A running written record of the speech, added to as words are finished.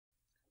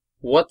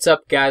What's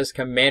up guys,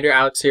 Commander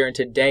Alex here, and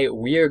today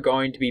we are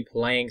going to be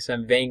playing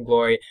some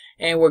Vainglory,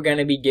 and we're going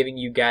to be giving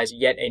you guys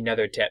yet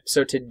another tip.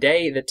 So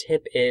today the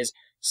tip is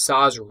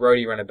Saw's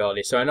roadie run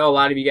ability. So I know a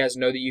lot of you guys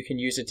know that you can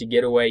use it to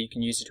get away, you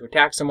can use it to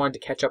attack someone, to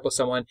catch up with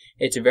someone.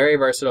 It's very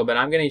versatile, but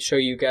I'm going to show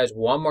you guys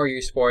one more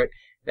use for it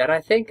that I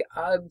think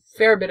a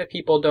fair bit of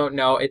people don't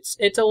know. It's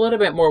a little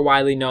bit more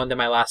widely known than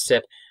my last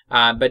tip,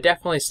 but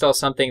definitely still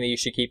something that you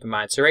should keep in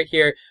mind. So right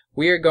here,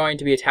 we are going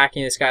to be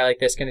attacking this guy like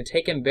this, going to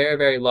take him very,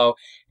 very low,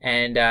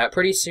 and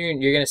pretty soon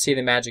you're going to see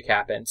the magic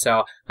happen.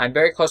 So I'm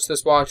very close to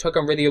this wall. I took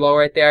him really low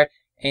right there,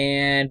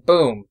 and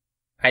boom,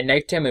 I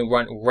knifed him and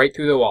run right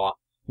through the wall.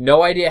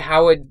 No idea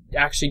how it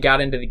actually got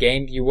into the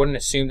game. You wouldn't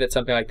assume that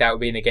something like that would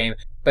be in the game,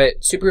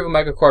 but Super Evil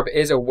Megacorp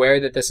is aware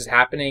that this is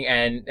happening,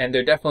 and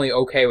they're definitely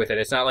okay with it.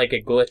 It's not like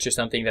a glitch or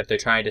something that they're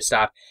trying to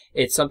stop.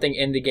 It's something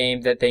in the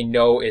game that they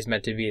know is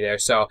meant to be there.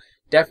 So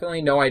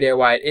definitely no idea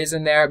why it is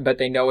in there, but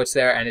they know it's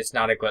there and it's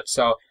not a glitch.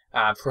 So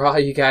for all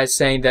you guys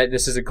saying that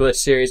this is a glitch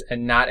series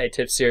and not a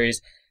tip series,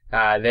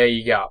 there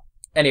you go.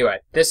 Anyway,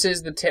 this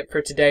is the tip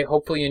for today.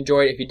 Hopefully you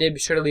enjoyed. If you did, be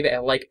sure to leave it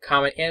a like,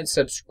 comment, and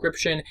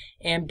subscription,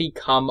 and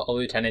become a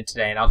lieutenant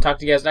today. And I'll talk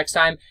to you guys next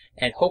time,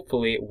 and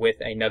hopefully with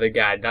another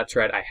guide. That's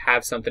right, I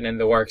have something in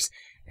the works,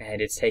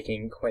 and it's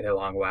taking quite a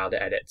long while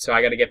to edit. So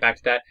I got to get back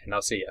to that, and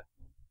I'll see you.